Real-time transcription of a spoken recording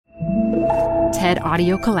TED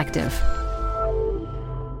Audio Collective.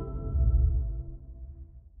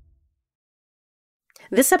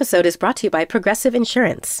 This episode is brought to you by Progressive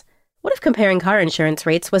Insurance. What if comparing car insurance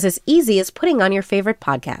rates was as easy as putting on your favorite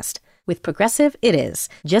podcast? With Progressive, it is.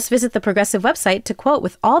 Just visit the Progressive website to quote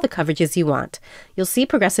with all the coverages you want. You'll see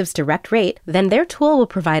Progressive's direct rate, then their tool will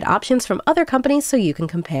provide options from other companies so you can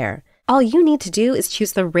compare. All you need to do is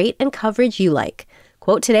choose the rate and coverage you like.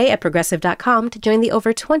 Quote today at Progressive.com to join the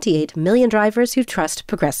over 28 million drivers who trust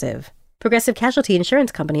Progressive. Progressive Casualty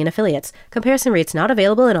Insurance Company and Affiliates. Comparison rates not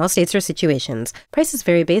available in all states or situations. Prices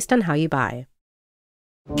vary based on how you buy.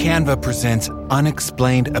 Canva presents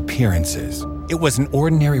Unexplained Appearances. It was an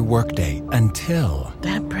ordinary workday until...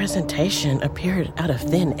 That presentation appeared out of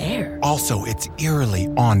thin air. Also, it's eerily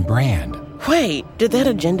on brand. Wait, did that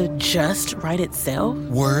agenda just write itself?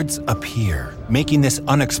 Words appear, making this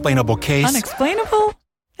unexplainable case... Unexplainable?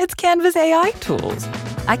 It's Canva's AI tools.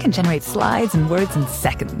 I can generate slides and words in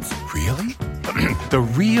seconds. Really? The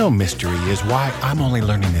real mystery is why I'm only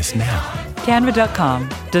learning this now. Canva.com.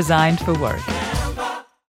 Designed for work.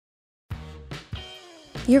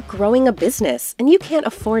 You're growing a business, and you can't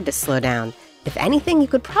afford to slow down. If anything, you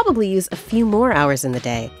could probably use a few more hours in the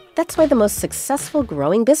day. That's why the most successful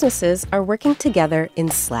growing businesses are working together in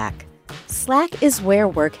Slack. Slack is where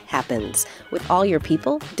work happens, with all your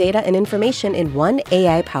people, data, and information in one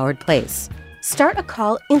AI-powered place. Start a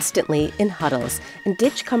call instantly in huddles and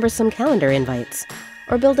ditch cumbersome calendar invites.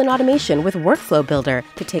 Or build an automation with Workflow Builder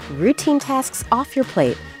to take routine tasks off your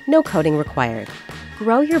plate, no coding required.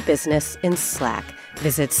 Grow your business in Slack.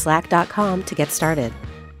 Visit slack.com to get started.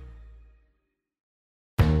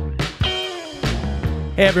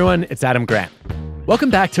 Hey everyone, it's Adam Grant. Welcome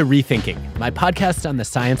back to Rethinking, my podcast on the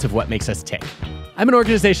science of what makes us tick. I'm an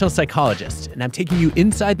organizational psychologist, and I'm taking you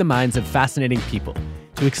inside the minds of fascinating people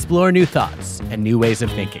to explore new thoughts and new ways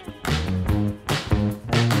of thinking.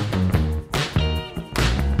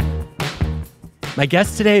 My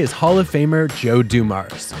guest today is Hall of Famer Joe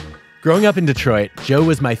Dumars. Growing up in Detroit, Joe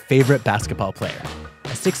was my favorite basketball player,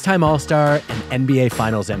 a six-time All-Star and NBA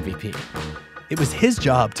Finals MVP. It was his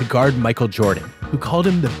job to guard Michael Jordan, who called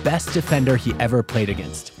him the best defender he ever played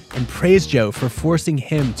against, and praised Joe for forcing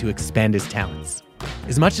him to expand his talents.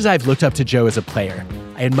 As much as I've looked up to Joe as a player,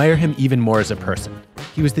 I admire him even more as a person.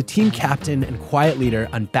 He was the team captain and quiet leader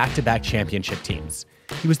on back-to-back championship teams.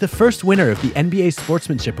 He was the first winner of the NBA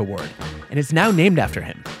Sportsmanship Award, and it's now named after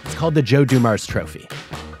him. It's called the Joe Dumars Trophy.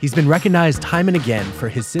 He's been recognized time and again for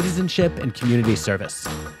his citizenship and community service,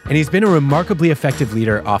 and he's been a remarkably effective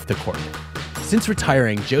leader off the court. Since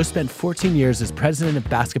retiring, Joe spent 14 years as president of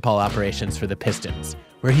basketball operations for the Pistons,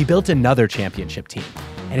 where he built another championship team.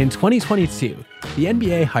 And in 2022, the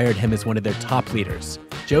NBA hired him as one of their top leaders.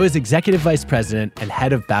 Joe is executive vice president and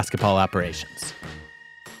head of basketball operations.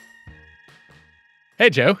 Hey,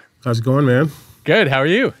 Joe. How's it going, man? Good. How are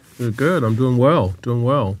you? Good. I'm doing well.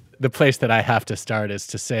 The place that I have to start is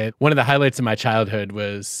to say one of the highlights of my childhood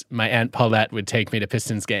was my Aunt Paulette would take me to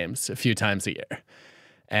Pistons games a few times a year.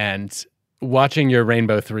 And watching your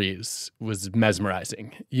rainbow threes was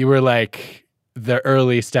mesmerizing. You were like the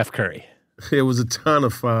early Steph Curry. It was a ton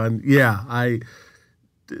of fun. Yeah, I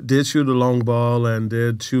did shoot a long ball and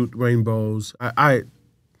did shoot rainbows. I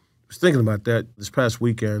was thinking about that this past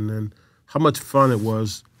weekend and how much fun it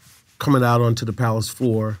was coming out onto the Palace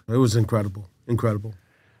floor. It was incredible.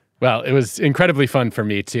 Well, it was incredibly fun for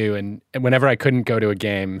me too. And whenever I couldn't go to a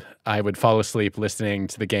game, I would fall asleep listening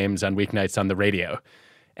to the games on weeknights on the radio.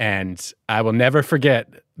 And I will never forget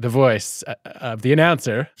the voice of the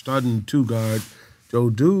announcer. Starting two guard, Joe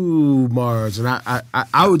Dumars. And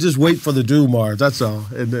I would just wait for the Dumars, that's all.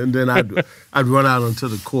 And then I'd run out onto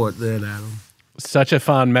the court then, Adam. Such a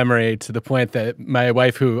fond memory, to the point that my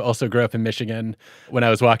wife, who also grew up in Michigan, when I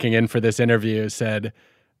was walking in for this interview, said,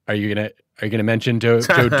 Are you gonna mention Joe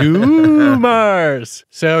Dumars?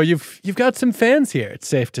 So you've got some fans here, it's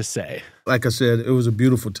safe to say. Like I said, it was a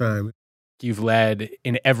beautiful time. You've led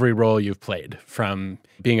in every role you've played, from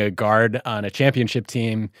being a guard on a championship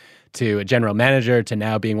team to a general manager to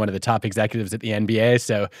now being one of the top executives at the NBA.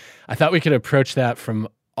 So I thought we could approach that from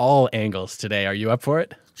all angles today. Are you up for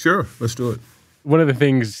it? Sure, let's do it. One of the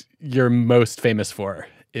things you're most famous for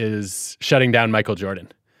is shutting down Michael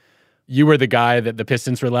Jordan. You were the guy that the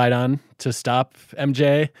Pistons relied on to stop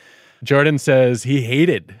MJ. Jordan says he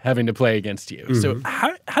hated having to play against you. Mm-hmm. So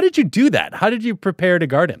how did you do that? How did you prepare to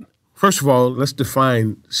guard him? First of all, let's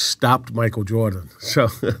define stopped Michael Jordan. So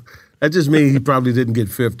that just means he probably didn't get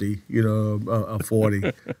 50, or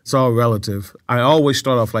 40. It's all relative. I always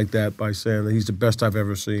start off like that by saying that he's the best I've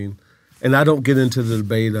ever seen. And I don't get into the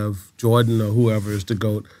debate of Jordan or whoever is the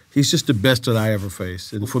GOAT. He's just the best that I ever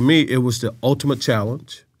faced. And for me, it was the ultimate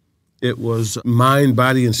challenge. It was mind,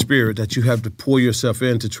 body, and spirit that you have to pour yourself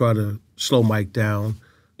in to try to slow Mike down.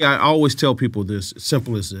 I always tell people this, as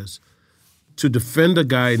simple as this. To defend a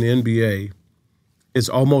guy in the NBA is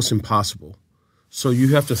almost impossible. So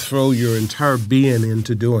you have to throw your entire being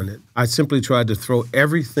into doing it. I simply tried to throw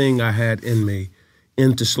everything I had in me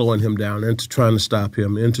into slowing him down, into trying to stop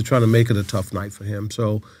him, into trying to make it a tough night for him.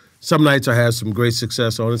 So some nights I had some great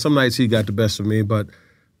success on it. Some nights he got the best of me, but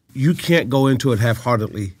you can't go into it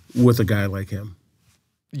half-heartedly with a guy like him.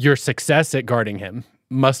 Your success at guarding him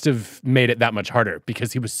must have made it that much harder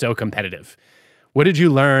because he was so competitive. What did you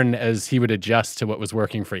learn as he would adjust to what was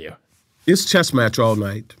working for you? It's chess match all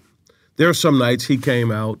night. There are some nights he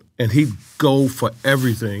came out and he'd go for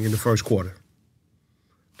everything in the first quarter.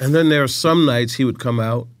 And then there are some nights he would come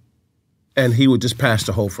out and he would just pass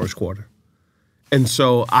the whole first quarter. And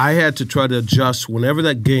so I had to try to adjust whenever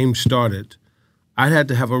that game started. I had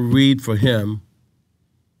to have a read for him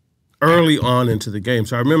early on into the game.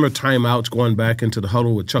 So I remember timeouts going back into the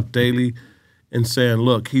huddle with Chuck Daly and saying,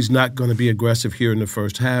 look, he's not going to be aggressive here in the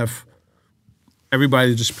first half.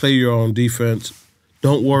 Everybody just play your own defense.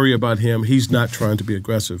 Don't worry about him. He's not trying to be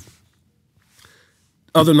aggressive.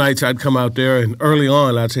 Other nights I'd come out there and early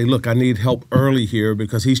on I'd say, look, I need help early here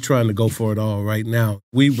because he's trying to go for it all right now.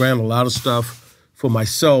 We ran a lot of stuff for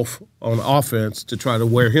myself on offense to try to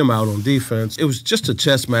wear him out on defense. It was just a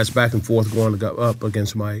chess match back and forth going up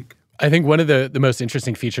against Mike. I think one of the most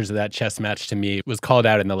interesting features of that chess match to me was called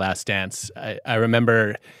out in The Last Dance. I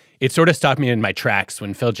remember it sort of stopped me in my tracks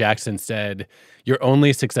when Phil Jackson said, you're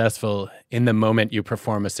only successful in the moment you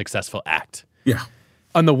perform a successful act. Yeah.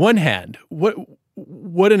 On the one hand,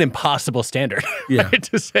 what an impossible standard, yeah. right?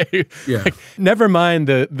 To say, yeah. Like, never mind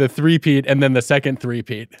the three-peat and then the second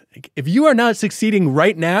three-peat. Like, if you are not succeeding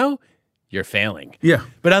right now, you're failing. Yeah.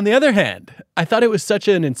 But on the other hand, I thought it was such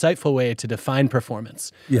an insightful way to define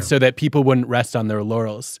performance so that people wouldn't rest on their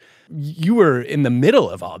laurels. You were in the middle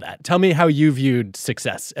of all that. Tell me how you viewed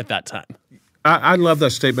success at that time. I love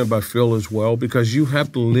that statement by Phil as well because you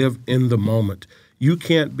have to live in the moment. You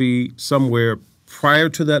can't be somewhere prior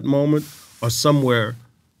to that moment or somewhere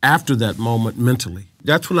after that moment mentally.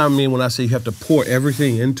 That's what I mean when I say you have to pour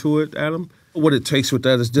everything into it, Adam. What it takes with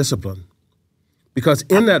that is discipline. Because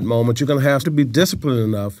in that moment, you're going to have to be disciplined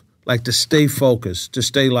enough, like to stay focused, to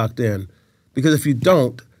stay locked in. Because if you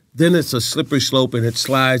don't, then it's a slippery slope and it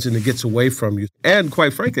slides and it gets away from you. And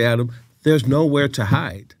quite frankly, Adam, there's nowhere to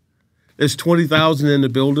hide. There's 20,000 in the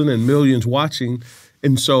building and millions watching.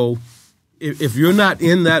 And so if you're not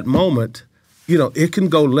in that moment, it can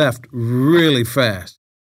go left really fast.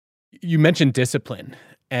 You mentioned discipline.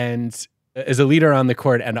 And as a leader on the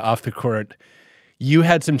court and off the court, you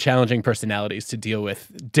had some challenging personalities to deal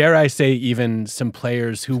with. Dare I say, even some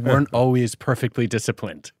players who weren't always perfectly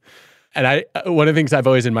disciplined. And one of the things I've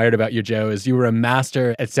always admired about you, Joe, is you were a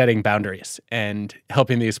master at setting boundaries and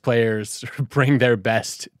helping these players bring their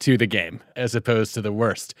best to the game as opposed to the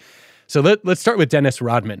worst. So let's start with Dennis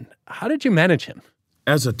Rodman. How did you manage him?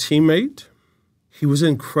 As a teammate, he was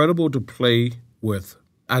incredible to play with.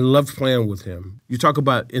 I loved playing with him. You talk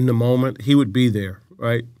about in the moment, he would be there,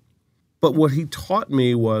 right? But what he taught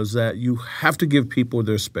me was that you have to give people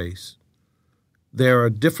their space. There are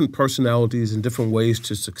different personalities and different ways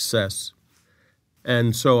to success.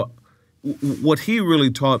 And so what he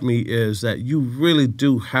really taught me is that you really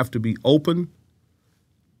do have to be open,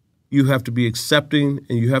 you have to be accepting,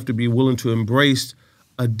 and you have to be willing to embrace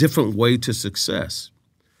a different way to success.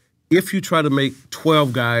 If you try to make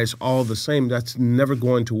 12 guys all the same, that's never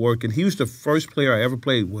going to work. And he was the first player I ever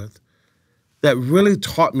played with that really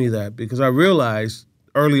taught me that because I realized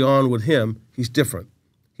early on with him, he's different.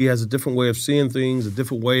 He has a different way of seeing things, a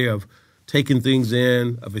different way of taking things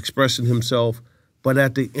in, of expressing himself. But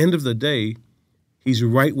at the end of the day, he's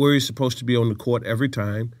right where he's supposed to be on the court every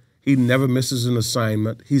time. He never misses an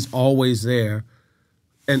assignment. He's always there.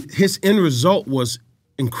 And his end result was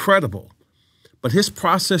incredible. But his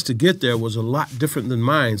process to get there was a lot different than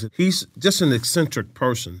mine. He's just an eccentric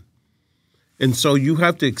person. And so you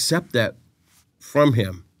have to accept that from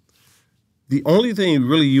him. The only thing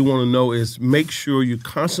really you want to know is make sure you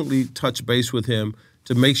constantly touch base with him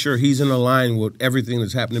to make sure he's in line with everything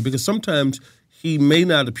that's happening. Because sometimes he may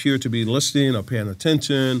not appear to be listening or paying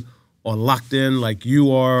attention or locked in like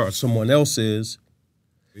you are or someone else is.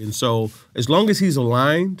 And so as long as he's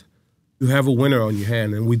aligned, you have a winner on your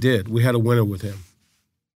hand. And we did. We had a winner with him.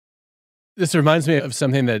 This reminds me of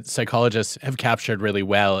something that psychologists have captured really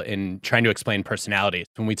well in trying to explain personality.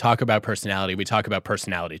 When we talk about personality, we talk about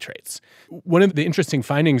personality traits. One of the interesting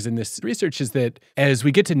findings in this research is that as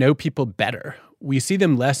we get to know people better, we see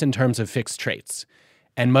them less in terms of fixed traits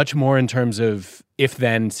and much more in terms of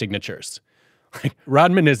if-then signatures. Like,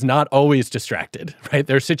 Rodman is not always distracted, right?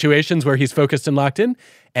 There are situations where he's focused and locked in,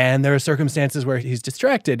 and there are circumstances where he's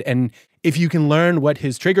distracted. And if you can learn what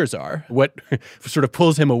his triggers are, what sort of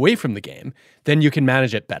pulls him away from the game, then you can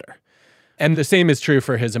manage it better. And the same is true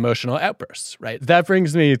for his emotional outbursts, right? That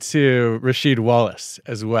brings me to Rasheed Wallace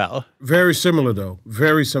as well. Very similar, though.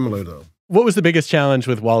 Very similar, though. What was the biggest challenge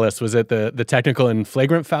with Wallace? Was it the technical and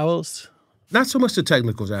flagrant fouls? Not so much the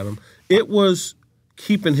technicals, Adam. It was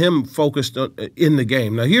keeping him focused in the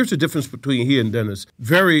game. Now, here's the difference between he and Dennis.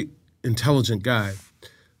 Very intelligent guy.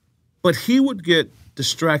 But he would get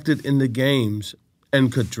distracted in the games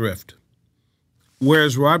and could drift.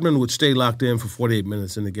 Whereas Rodman would stay locked in for 48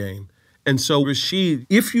 minutes in the game. And so Rasheed,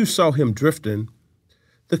 if you saw him drifting,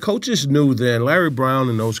 the coaches knew then, Larry Brown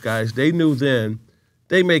and those guys, they knew then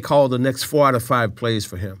they may call the next 4 out of 5 plays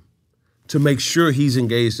for him to make sure he's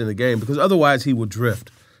engaged in the game, because otherwise he would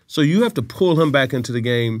drift. So you have to pull him back into the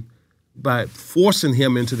game by forcing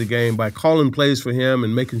him into the game, by calling plays for him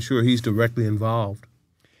and making sure he's directly involved.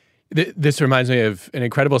 This reminds me of an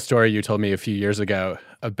incredible story you told me a few years ago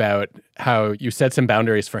about how you set some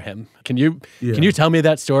boundaries for him. Can you tell me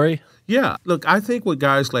that story? Yeah. Look, I think with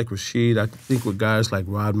guys like Rasheed, I think with guys like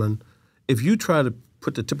Rodman, if you try to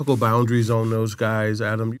put the typical boundaries on those guys,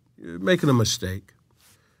 Adam, you're making a mistake.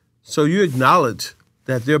 So you acknowledge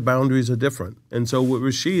that their boundaries are different. And so with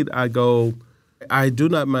Rasheed, I do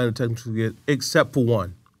not mind a technical get, except for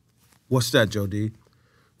one. What's that, Joe D?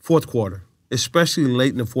 Fourth quarter, especially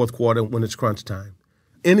late in the fourth quarter when it's crunch time.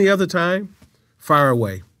 Any other time, fire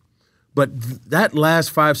away. But that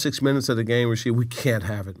last 5-6 minutes of the game, Rasheed, we can't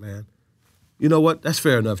have it, man. You know what? That's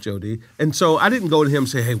fair enough, Joe D. And so I didn't go to him and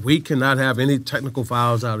say, hey, we cannot have any technical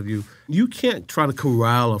fouls out of you. You can't try to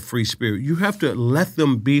corral a free spirit. You have to let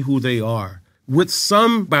them be who they are with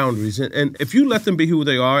some boundaries. And if you let them be who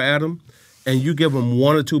they are, Adam, and you give them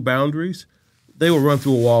 1 or 2 boundaries, they will run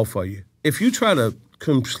through a wall for you. If you try to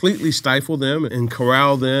completely stifle them and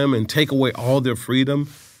corral them and take away all their freedom,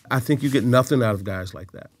 I think you get nothing out of guys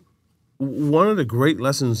like that. One of the great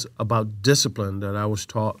lessons about discipline that I was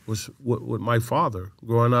taught was with my father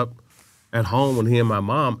growing up at home with he and my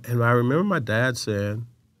mom. And I remember my dad saying,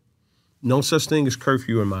 no such thing as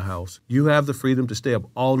curfew in my house. You have the freedom to stay up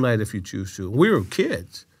all night if you choose to. We were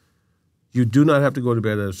kids. You do not have to go to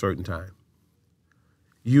bed at a certain time.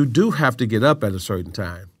 You do have to get up at a certain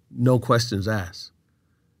time. No questions asked.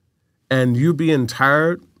 And you being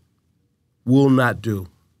tired will not do.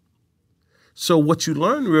 So what you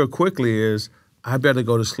learn real quickly is I better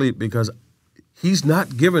go to sleep because he's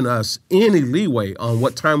not giving us any leeway on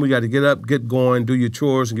what time we got to get up, get going, do your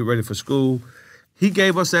chores, and get ready for school. He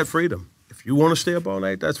gave us that freedom. If you want to stay up all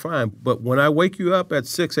night, that's fine. But when I wake you up at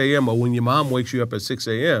 6 a.m. or when your mom wakes you up at 6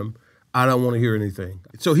 a.m., I don't want to hear anything.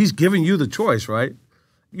 So he's giving you the choice, right?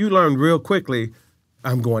 You learn real quickly,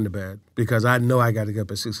 I'm going to bed because I know I got to get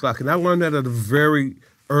up at 6 o'clock. And I learned that at a very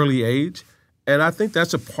early age. And I think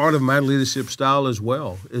that's a part of my leadership style as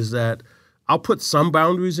well, is that I'll put some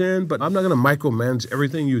boundaries in, but I'm not going to micromanage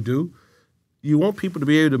everything you do. You want people to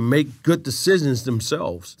be able to make good decisions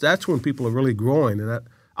themselves. That's when people are really growing. And I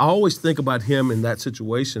always think about him in that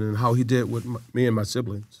situation and how he did with me and my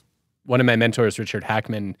siblings. One of my mentors, Richard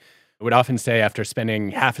Hackman, would often say after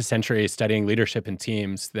spending half a century studying leadership in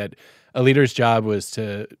teams that a leader's job was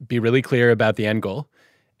to be really clear about the end goal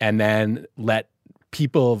and then let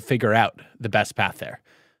people figure out the best path there.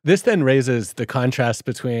 This then raises the contrast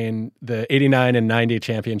between the 89 and 90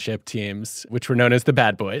 championship teams, which were known as the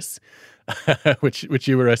Bad Boys, which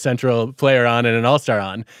you were a central player on and an all-star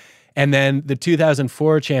on, and then the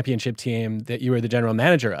 2004 championship team that you were the general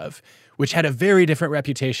manager of, which had a very different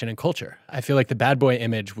reputation and culture. I feel like the bad boy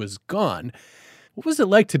image was gone. What was it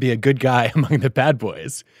like to be a good guy among the bad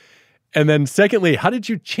boys? And then secondly, how did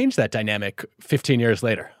you change that dynamic 15 years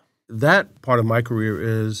later? That part of my career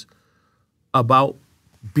is about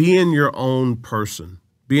being your own person,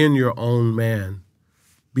 being your own man,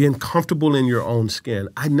 being comfortable in your own skin.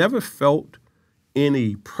 I never felt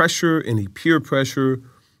any pressure, any peer pressure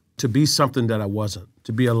to be something that I wasn't,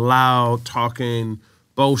 to be a loud, talking,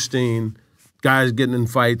 boasting, guys getting in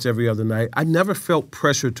fights every other night. I never felt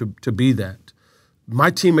pressure to be that. My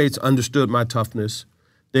teammates understood my toughness.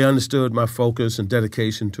 They understood my focus and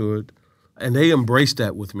dedication to it, and they embraced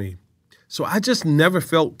that with me. So I just never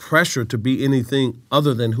felt pressure to be anything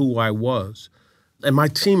other than who I was. And my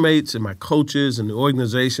teammates and my coaches and the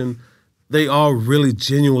organization, they all really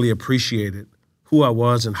genuinely appreciated who I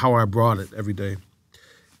was and how I brought it every day.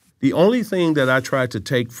 The only thing that I tried to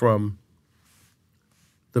take from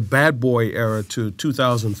the bad boy era to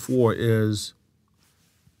 2004 is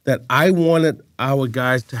that I wanted our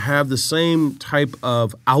guys to have the same type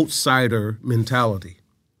of outsider mentality.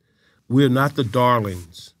 We're not the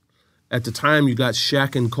darlings. At the time, you got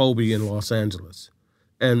Shaq and Kobe in Los Angeles.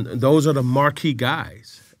 And those are the marquee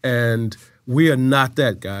guys. And we are not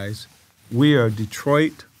that, guys. We are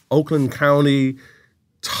Detroit, Oakland County,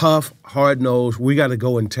 tough, hard-nosed. We got to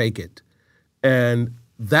go and take it. And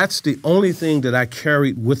that's the only thing that I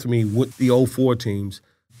carried with me with the 04 teams.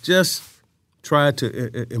 Just try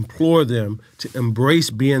to implore them to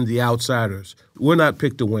embrace being the outsiders. We're not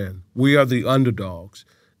picked to win. We are the underdogs.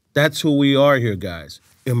 That's who we are here, guys.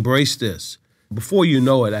 Embrace this. Before you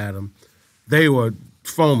know it, Adam, they were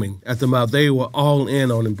foaming at the mouth. They were all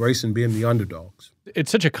in on embracing being the underdogs.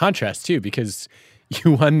 It's such a contrast, too, because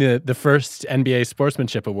you won the first NBA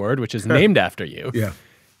Sportsmanship Award, which is named after you. Yeah.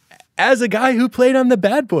 As a guy who played on the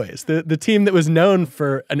Bad Boys, the team that was known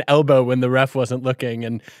for an elbow when the ref wasn't looking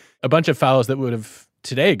and a bunch of fouls that would have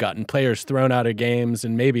today gotten players thrown out of games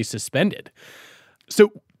and maybe suspended.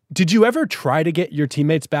 So did you ever try to get your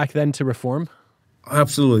teammates back then to reform?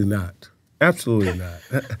 Absolutely not. Absolutely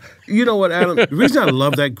not. You know what, Adam? The reason I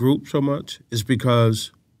love that group so much is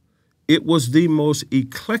because it was the most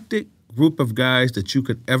eclectic group of guys that you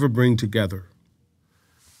could ever bring together.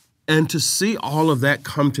 And to see all of that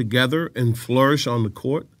come together and flourish on the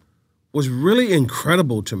court was really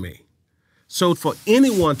incredible to me. So for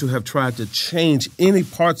anyone to have tried to change any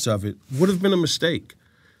parts of it would have been a mistake.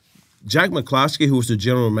 Jack McCloskey, who was the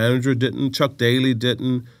general manager, didn't. Chuck Daly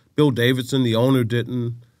didn't. Bill Davidson, the owner,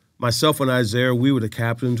 didn't. Myself and Isaiah, we were the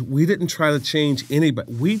captains. We didn't try to change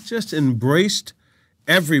anybody. We just embraced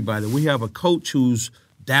everybody. We have a coach who's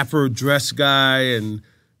dapper dress guy, and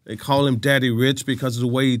they call him Daddy Rich because of the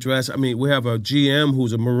way he dressed. I mean, we have a GM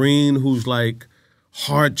who's a Marine who's like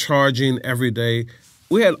hard charging every day.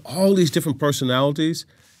 We had all these different personalities,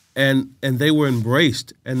 and they were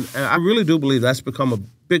embraced. And I really do believe that's become a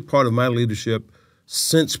big part of my leadership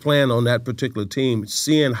since playing on that particular team,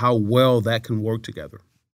 seeing how well that can work together.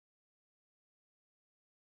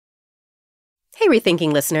 Hey,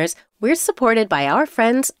 Rethinking listeners, we're supported by our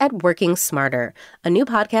friends at Working Smarter, a new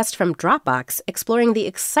podcast from Dropbox exploring the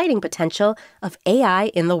exciting potential of AI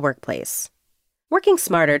in the workplace. Working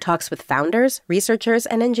Smarter talks with founders, researchers,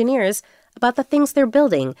 and engineers about the things they're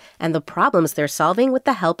building and the problems they're solving with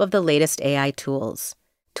the help of the latest AI tools.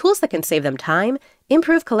 Tools that can save them time,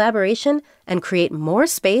 improve collaboration, and create more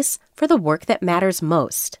space for the work that matters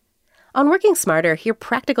most. On Working Smarter, hear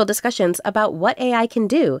practical discussions about what AI can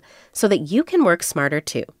do so that you can work smarter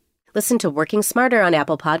too. Listen to Working Smarter on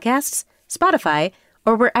Apple Podcasts, Spotify,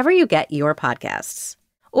 or wherever you get your podcasts.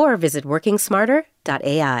 Or visit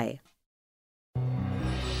workingsmarter.ai.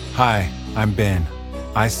 Hi, I'm Ben.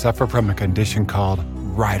 I suffer from a condition called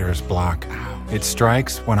writer's block. It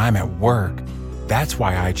strikes when I'm at work. That's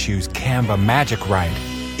why I choose Canva Magic Write.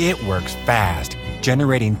 It works fast,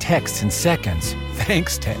 generating text in seconds,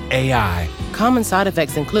 thanks to AI. Common side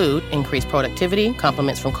effects include increased productivity,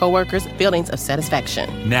 compliments from coworkers, feelings of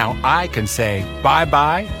satisfaction. Now I can say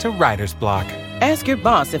bye-bye to writer's block. Ask your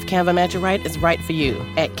boss if Canva Magic Write is right for you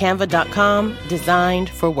at canva.com, designed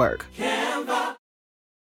for work.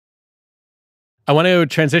 I want to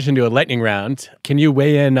transition to a lightning round. Can you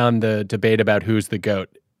weigh in on the debate about who's the GOAT?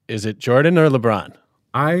 Is it Jordan or LeBron?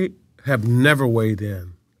 I have never weighed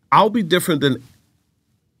in. I'll be different than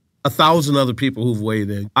 1,000 other people who've weighed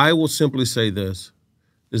in. I will simply say this,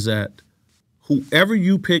 is that whoever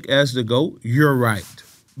you pick as the GOAT, you're right,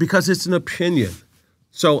 because it's an opinion.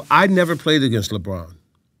 So I never played against LeBron.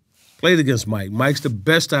 Played against Mike. Mike's the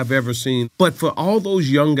best I've ever seen. But for all those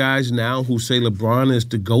young guys now who say LeBron is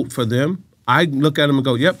the GOAT for them, I look at them and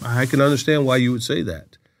go, yep, I can understand why you would say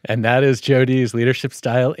that. And that is Jody's leadership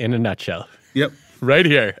style in a nutshell. Yep. Right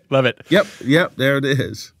here. Love it. Yep, there it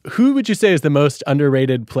is. Who would you say is the most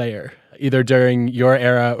underrated player, either during your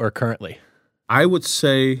era or currently? I would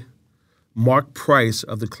say Mark Price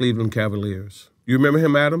of the Cleveland Cavaliers. You remember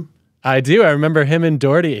him, Adam? I do. I remember him and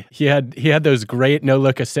Doherty. He had those great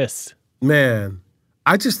no-look assists. Man,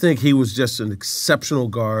 I just think he was just an exceptional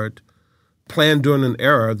guard, playing during an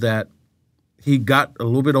era that he got a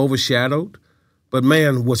little bit overshadowed. But,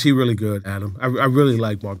 man, was he really good, Adam. I really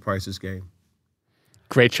like Mark Price's game.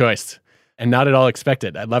 Great choice. And not at all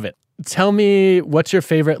expected. I love it. Tell me, what's your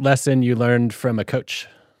favorite lesson you learned from a coach?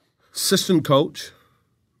 Assistant coach,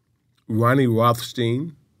 Ronnie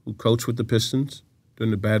Rothstein, who coached with the Pistons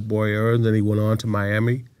during the bad boy era, and then he went on to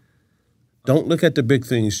Miami. Don't look at the big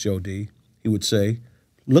things, Joe D, he would say.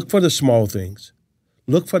 Look for the small things.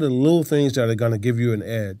 Look for the little things that are going to give you an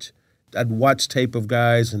edge. I'd watch tape of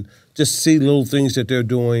guys and just see little things that they're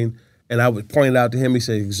doing, and I would point it out to him. He'd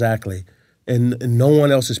say, exactly. and no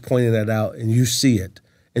one else is pointing that out, and you see it.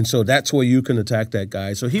 And so that's where you can attack that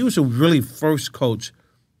guy. So he was a really first coach,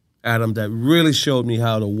 Adam, that really showed me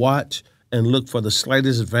how to watch and look for the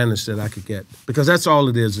slightest advantage that I could get. Because that's all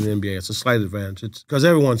it is in the NBA. It's a slight advantage. It's because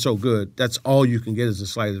everyone's so good. That's all you can get is a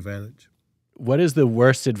slight advantage. What is the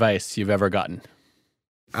worst advice you've ever gotten?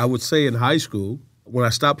 I would say in high school, when I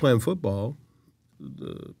stopped playing football,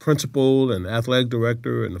 the principal and the athletic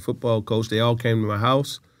director and the football coach, they all came to my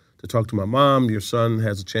house to talk to my mom. Your son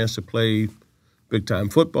has a chance to play big-time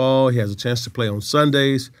football. He has a chance to play on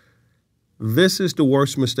Sundays. This is the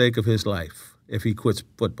worst mistake of his life if he quits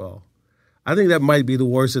football. I think that might be the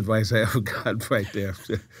worst advice I ever got right there.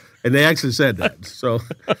 And they actually said that. So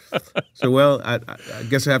well, I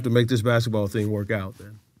guess I have to make this basketball thing work out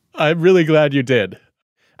then. I'm really glad you did.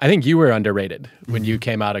 I think you were underrated when you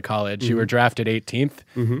came out of college. You were drafted 18th.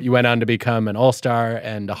 You went on to become an All-Star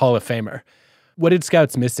and a Hall of Famer. What did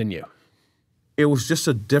scouts miss in you? It was just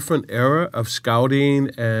a different era of scouting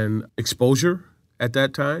and exposure at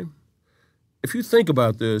that time. If you think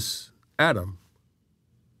about this, Adam,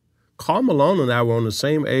 Karl Malone and I were on the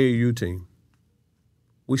same AAU team.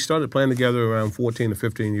 We started playing together around 14 or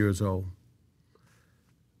 15 years old.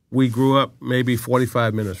 We grew up maybe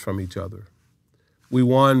 45 minutes from each other. We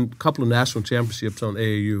won a couple of national championships on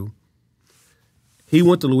AAU. He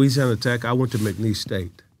went to Louisiana Tech. I went to McNeese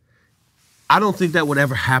State. I don't think that would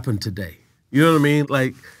ever happen today. You know what I mean?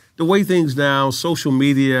 Like the way things now, social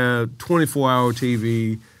media, 24-hour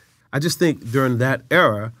TV, I just think during that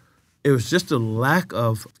era, it was just a lack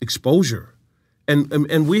of exposure.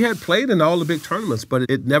 And we had played in all the big tournaments, but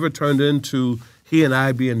it never turned into he and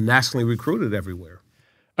I being nationally recruited everywhere.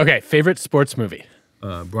 Okay, favorite sports movie?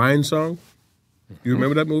 Brian's Song. You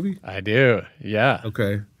remember that movie? I do, yeah.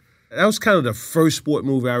 Okay. That was kind of the first sport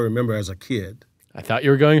movie I remember as a kid. I thought you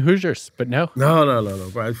were going Hoosiers, but no. No.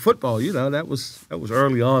 Brian, football, that was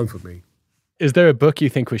early on for me. Is there a book you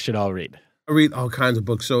think we should all read? I read all kinds of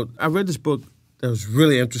books. So I read this book that was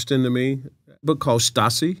really interesting to me, a book called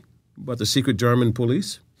Stasi, about the secret German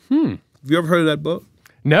police. Have you ever heard of that book?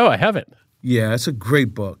 No, I haven't. Yeah, it's a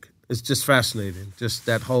great book. It's just fascinating, just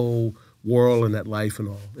that whole world and that life and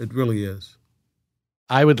all. It really is.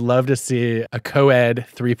 I would love to see a co-ed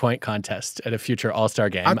three-point contest at a future All-Star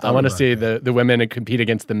game. I want to see the women compete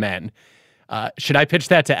against the men. Should I pitch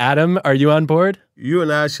that to Adam? Are you on board? You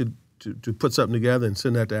and I should to put something together and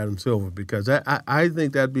send that to Adam Silver because I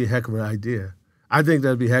think that'd be a heck of an idea.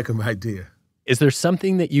 Is there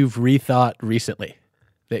something that you've rethought recently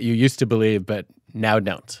that you used to believe but now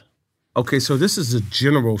don't? Okay, so this is a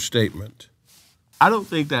general statement. I don't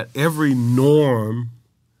think that every norm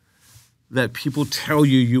that people tell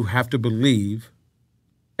you have to believe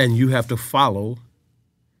and you have to follow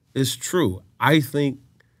is true. I think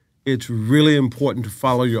it's really important to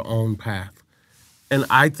follow your own path. And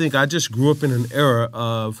I think I just grew up in an era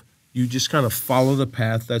of you just kind of follow the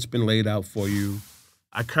path that's been laid out for you.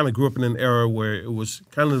 I kind of grew up in an era where it was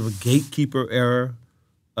kind of a gatekeeper era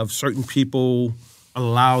of certain people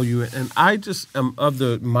allow you. And I just am of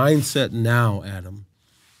the mindset now, Adam.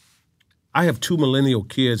 I have 2 millennial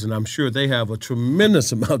kids, and I'm sure they have a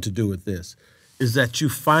tremendous amount to do with this, is that you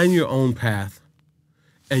find your own path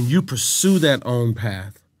and you pursue that own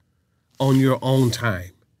path on your own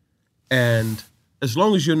time. And as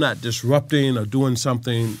long as you're not disrupting or doing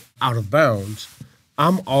something out of bounds,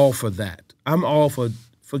 I'm all for that. I'm all for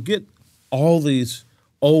forget all these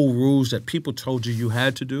old rules that people told you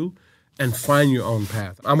had to do and find your own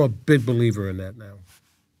path. I'm a big believer in that now.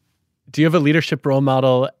 Do you have a leadership role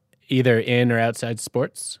model either in or outside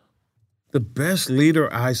sports? The best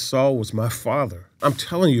leader I saw was my father. I'm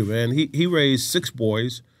telling you, man, he raised 6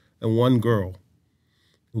 boys and 1 girl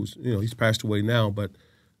who's, he's passed away now, but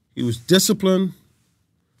he was disciplined,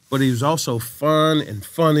 but he was also fun and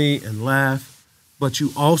funny and laugh. But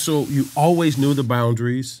you always knew the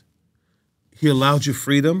boundaries. He allowed you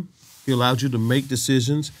freedom. He allowed you to make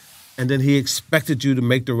decisions. And then he expected you to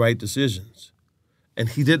make the right decisions. And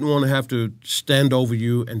he didn't want to have to stand over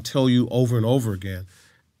you and tell you over and over again.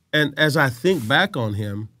 And as I think back on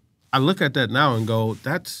him, I look at that now and go,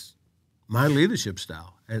 that's my leadership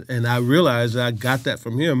style. And I realize that I got that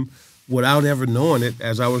from him without ever knowing it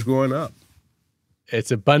as I was growing up. It's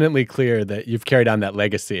abundantly clear that you've carried on that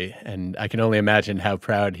legacy, and I can only imagine how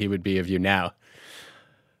proud he would be of you now.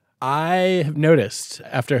 I have noticed,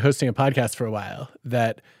 after hosting a podcast for a while,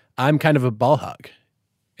 that I'm kind of a ball hog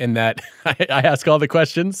in that I ask all the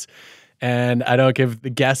questions, and I don't give the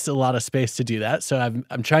guests a lot of space to do that, so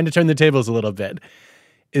I'm trying to turn the tables a little bit.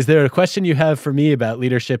 Is there a question you have for me about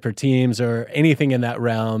leadership or teams or anything in that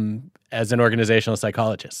realm as an organizational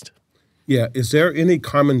psychologist? Yeah. Is there any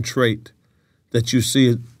common trait that you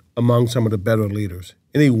see among some of the better leaders?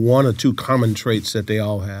 Any one or two common traits that they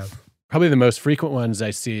all have? Probably the most frequent ones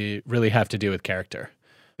I see really have to do with character.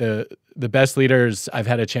 The best leaders I've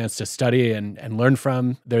had a chance to study and learn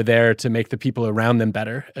from, they're there to make the people around them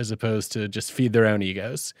better as opposed to just feed their own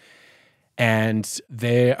egos. And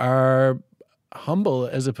they are humble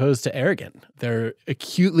as opposed to arrogant. They're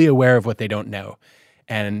acutely aware of what they don't know.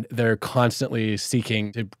 And they're constantly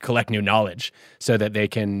seeking to collect new knowledge so that they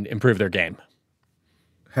can improve their game.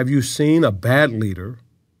 Have you seen a bad leader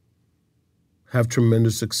have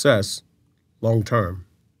tremendous success long term?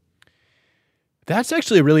 That's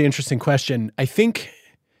actually a really interesting question. I think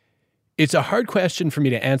it's a hard question for me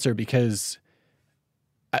to answer because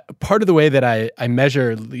part of the way that I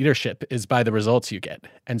measure leadership is by the results you get.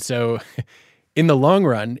 And so in the long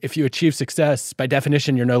run, if you achieve success, by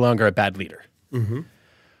definition, you're no longer a bad leader. Mm-hmm.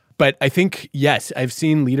 But I think, yes, I've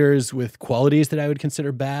seen leaders with qualities that I would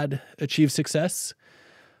consider bad achieve success.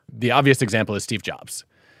 The obvious example is Steve Jobs,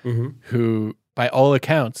 who, by all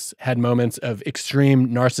accounts, had moments of extreme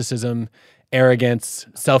narcissism, arrogance,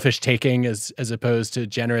 selfish taking as opposed to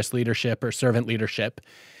generous leadership or servant leadership.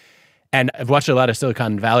 And I've watched a lot of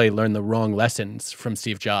Silicon Valley learn the wrong lessons from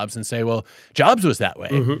Steve Jobs and say, well, Jobs was that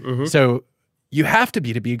way. So you have to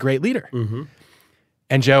be a great leader.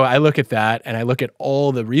 And Joe, I look at that and I look at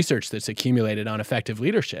all the research that's accumulated on effective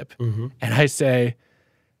leadership. And I say,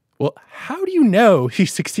 well, how do you know he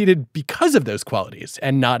succeeded because of those qualities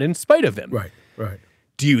and not in spite of them? Right.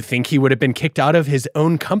 Do you think he would have been kicked out of his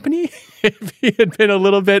own company if he had been a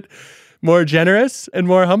little bit more generous and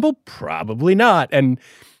more humble? Probably not. And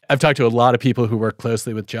I've talked to a lot of people who work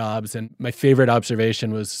closely with Jobs, and my favorite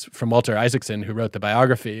observation was from Walter Isaacson, who wrote the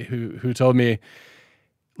biography, who told me,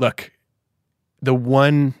 look, the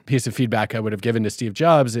one piece of feedback I would have given to Steve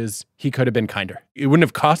Jobs is he could have been kinder. It wouldn't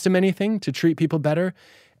have cost him anything to treat people better,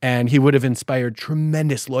 and he would have inspired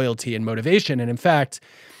tremendous loyalty and motivation. And in fact,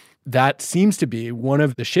 that seems to be one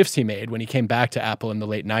of the shifts he made when he came back to Apple in the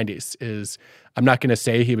late 90s is, I'm not going to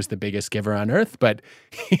say he was the biggest giver on earth, but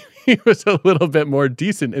he was a little bit more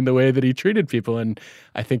decent in the way that he treated people. And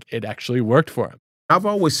I think it actually worked for him. I've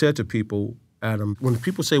always said to people, Adam, when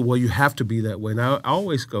people say, well, you have to be that way, now I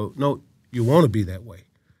always go, no, you want to be that way.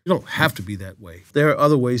 You don't have to be that way. There are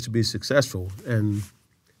other ways to be successful, and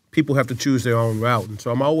people have to choose their own route. And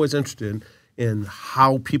so I'm always interested in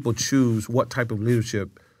how people choose what type of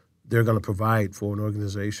leadership they're going to provide for an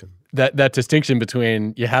organization. That distinction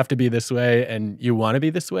between you have to be this way and you want to be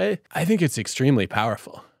this way, I think it's extremely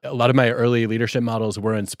powerful. A lot of my early leadership models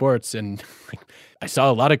were in sports, and I saw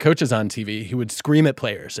a lot of coaches on TV who would scream at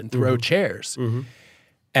players and throw chairs.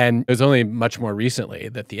 And it was only much more recently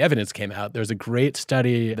that the evidence came out. There was a great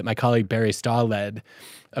study that my colleague Barry Stahl led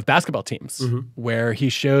of basketball teams where he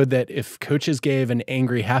showed that if coaches gave an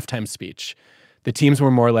angry halftime speech, the teams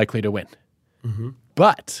were more likely to win.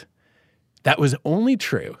 But that was only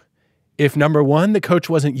true if, number one, the coach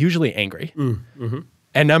wasn't usually angry,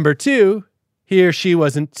 and number two, he or she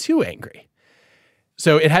wasn't too angry.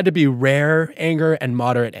 So it had to be rare anger and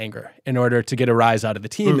moderate anger in order to get a rise out of the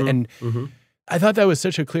team. And I thought that was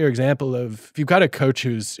such a clear example of, if you've got a coach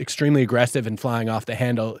who's extremely aggressive and flying off the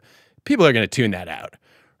handle, people are going to tune that out,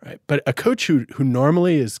 right? But a coach who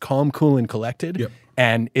normally is calm, cool, and collected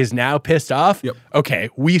and is now pissed off, okay,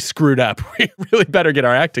 we screwed up. We really better get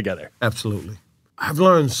our act together. Absolutely. I've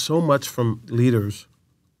learned so much from leaders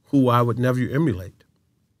who I would never emulate.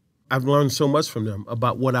 I've learned so much from them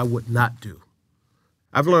about what I would not do.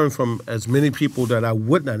 I've learned from as many people that I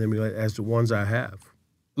would not emulate as the ones I have.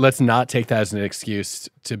 Let's not take that as an excuse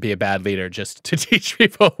to be a bad leader, just to teach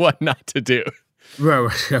people what not to do. Right.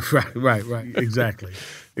 Exactly.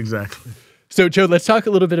 So, Joe, let's talk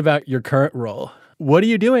a little bit about your current role. What are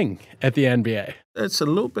you doing at the NBA? It's a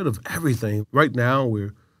little bit of everything. Right now,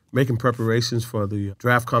 we're making preparations for the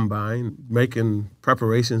draft combine, making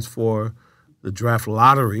preparations for the draft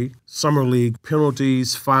lottery, summer league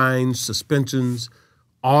penalties, fines, suspensions.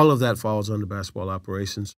 All of that falls under basketball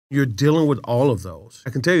operations. You're dealing with all of those.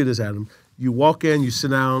 I can tell you this, Adam. You walk in, you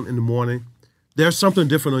sit down in the morning, there's something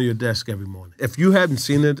different on your desk every morning. If you hadn't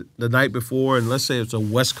seen it the night before, and let's say it's a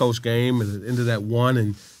West Coast game and it ended at 1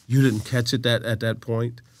 and you didn't catch it at that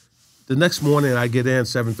point, the next morning I get in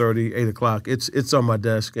 7:30, 8 o'clock, it's on my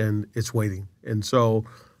desk and it's waiting. And so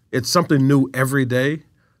it's something new every day.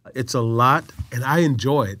 It's a lot, and I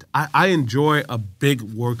enjoy it. I enjoy a big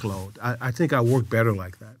workload. I think I work better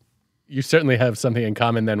like that. You certainly have something in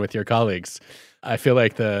common then with your colleagues. I feel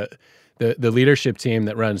like the leadership team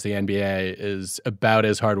that runs the NBA is about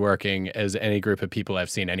as hardworking as any group of people I've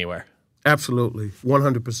seen anywhere. Absolutely,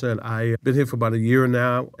 100%. I've been here for about a year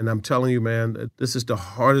now, and I'm telling you, man, this is the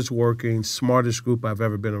hardest working, smartest group I've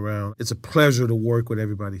ever been around. It's a pleasure to work with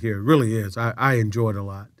everybody here. It really is. I enjoy it a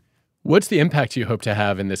lot. What's the impact you hope to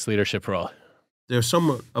have in this leadership role? There's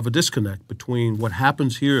somewhat of a disconnect between what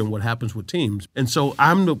happens here and what happens with teams. And so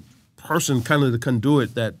I'm the person, kind of the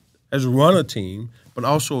conduit that has run a team, but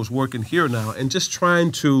also is working here now and just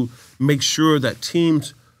trying to make sure that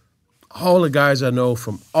teams, all the guys I know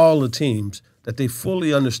from all the teams, that they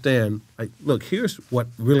fully understand, like, look, here's what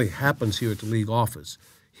really happens here at the league office.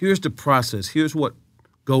 Here's the process. Here's what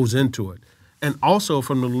goes into it. And also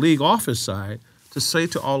from the league office side, to say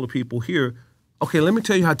to all the people here, okay, let me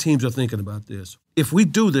tell you how teams are thinking about this. If we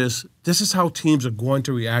do this, this is how teams are going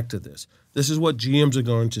to react to this. This is what GMs are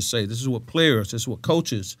going to say. This is what players, this is what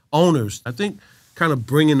coaches, owners. I think kind of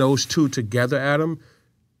bringing those two together, Adam,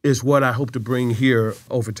 is what I hope to bring here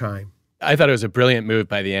over time. I thought it was a brilliant move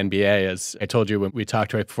by the NBA, as I told you when we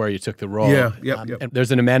talked right before you took the role. Yeah, yep. And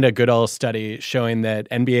there's an Amanda Goodall study showing that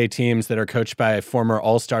NBA teams that are coached by former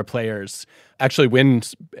all-star players actually win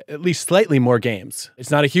at least slightly more games.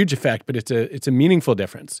 It's not a huge effect, but it's a meaningful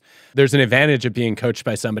difference. There's an advantage of being coached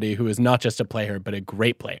by somebody who is not just a player, but a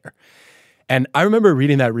great player. And I remember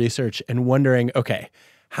reading that research and wondering, okay,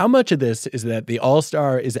 how much of this is that the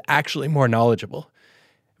all-star is actually more knowledgeable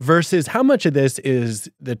versus how much of this is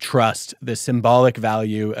the trust, the symbolic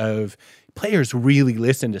value of players really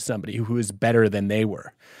listen to somebody who is better than they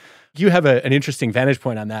were. You have an interesting vantage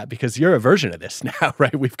point on that because you're a version of this now,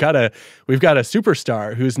 right? We've got a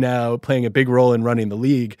superstar who's now playing a big role in running the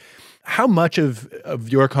league. How much of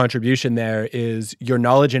your contribution there is your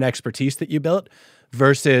knowledge and expertise that you built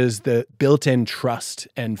versus the built-in trust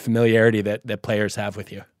and familiarity that players have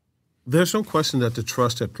with you? There's no question that the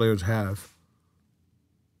trust that players have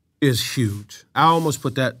is huge. I almost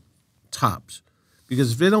put that tops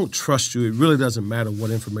because if they don't trust you, it really doesn't matter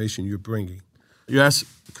what information you're bringing. You ask,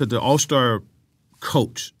 could the all-star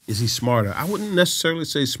coach, is he smarter? I wouldn't necessarily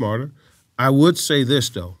say smarter. I would say this,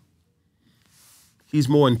 though. He's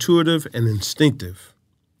more intuitive and instinctive,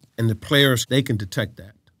 and the players, they can detect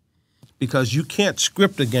that because you can't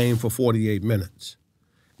script a game for 48 minutes.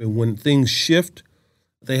 And when things shift,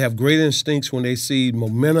 they have great instincts when they see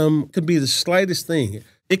momentum. It could be the slightest thing.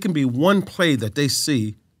 It can be one play that they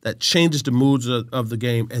see that changes the moods of the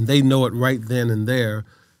game, and they know it right then and there,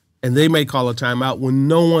 and they may call a timeout when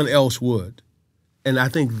no one else would. And I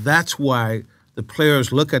think that's why the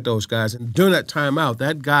players look at those guys, and during that timeout,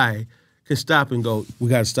 that guy can stop and go, we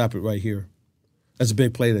got to stop it right here. That's a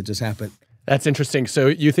big play that just happened. That's interesting. So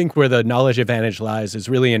you think where the knowledge advantage lies is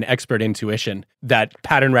really in expert intuition, that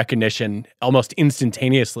pattern recognition almost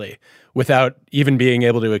instantaneously without even being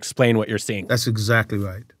able to explain what you're seeing. That's exactly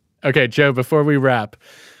right. Okay, Joe, before we wrap,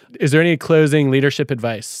 is there any closing leadership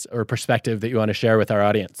advice or perspective that you want to share with our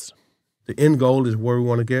audience? The end goal is where we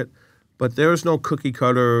want to get, but there is no cookie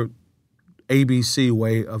cutter ABC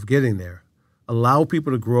way of getting there. Allow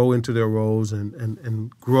people to grow into their roles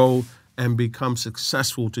and grow and become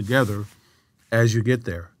successful together as you get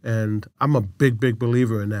there. And I'm a big, big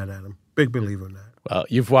believer in that, Adam. Big believer in that. Well,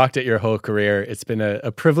 you've walked it your whole career. It's been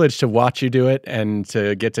a privilege to watch you do it and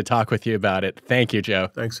to get to talk with you about it. Thank you, Joe.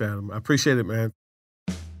 Thanks, Adam. I appreciate it, man.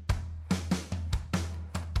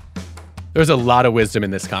 There's a lot of wisdom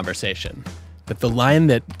in this conversation, but the line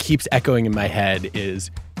that keeps echoing in my head is,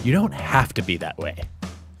 you don't have to be that way.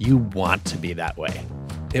 You want to be that way.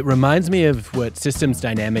 It reminds me of what systems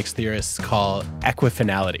dynamics theorists call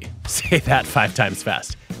equifinality. Say that 5 times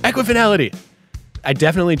fast. Equifinality! I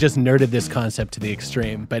definitely just nerded this concept to the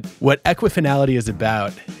extreme, but what equifinality is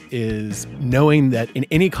about is knowing that in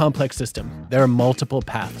any complex system, there are multiple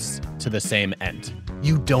paths to the same end.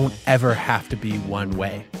 You don't ever have to be one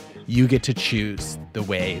way. You get to choose the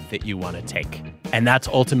way that you want to take. And that's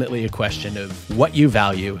ultimately a question of what you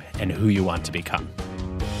value and who you want to become.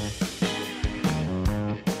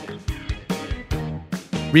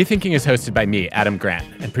 Rethinking is hosted by me, Adam Grant,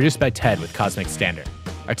 and produced by Ted with Cosmic Standard.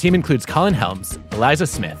 Our team includes Colin Helms, Eliza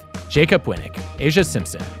Smith, Jacob Winnick, Asia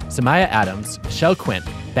Simpson, Samaya Adams, Michelle Quint,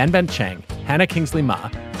 Ben Chang, Hannah Kingsley Ma,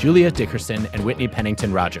 Julia Dickerson, and Whitney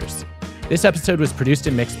Pennington Rogers. This episode was produced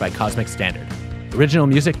and mixed by Cosmic Standard. Original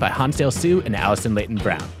music by Hansdale Sue and Allison Leighton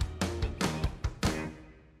Brown.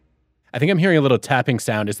 I think I'm hearing a little tapping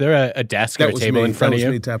sound. Is there a desk or a table in front of you?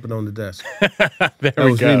 That was me tapping on the desk. There we go. That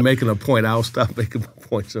was me making a point. I'll stop making my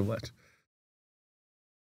point so much.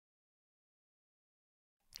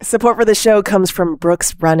 Support for the show comes from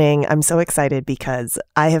Brooks Running. I'm so excited because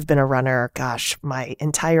I have been a runner, my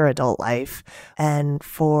entire adult life. And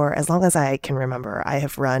for as long as I can remember, I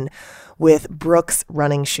have run with Brooks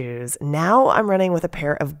running shoes. Now I'm running with a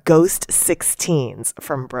pair of Ghost 16s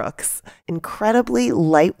from Brooks. Incredibly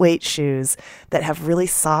lightweight shoes that have really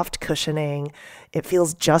soft cushioning. It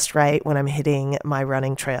feels just right when I'm hitting my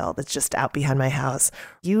running trail that's just out behind my house.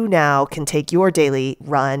 You now can take your daily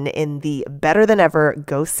run in the better than ever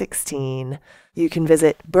Ghost 16. You can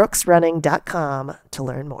visit brooksrunning.com to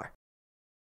learn more.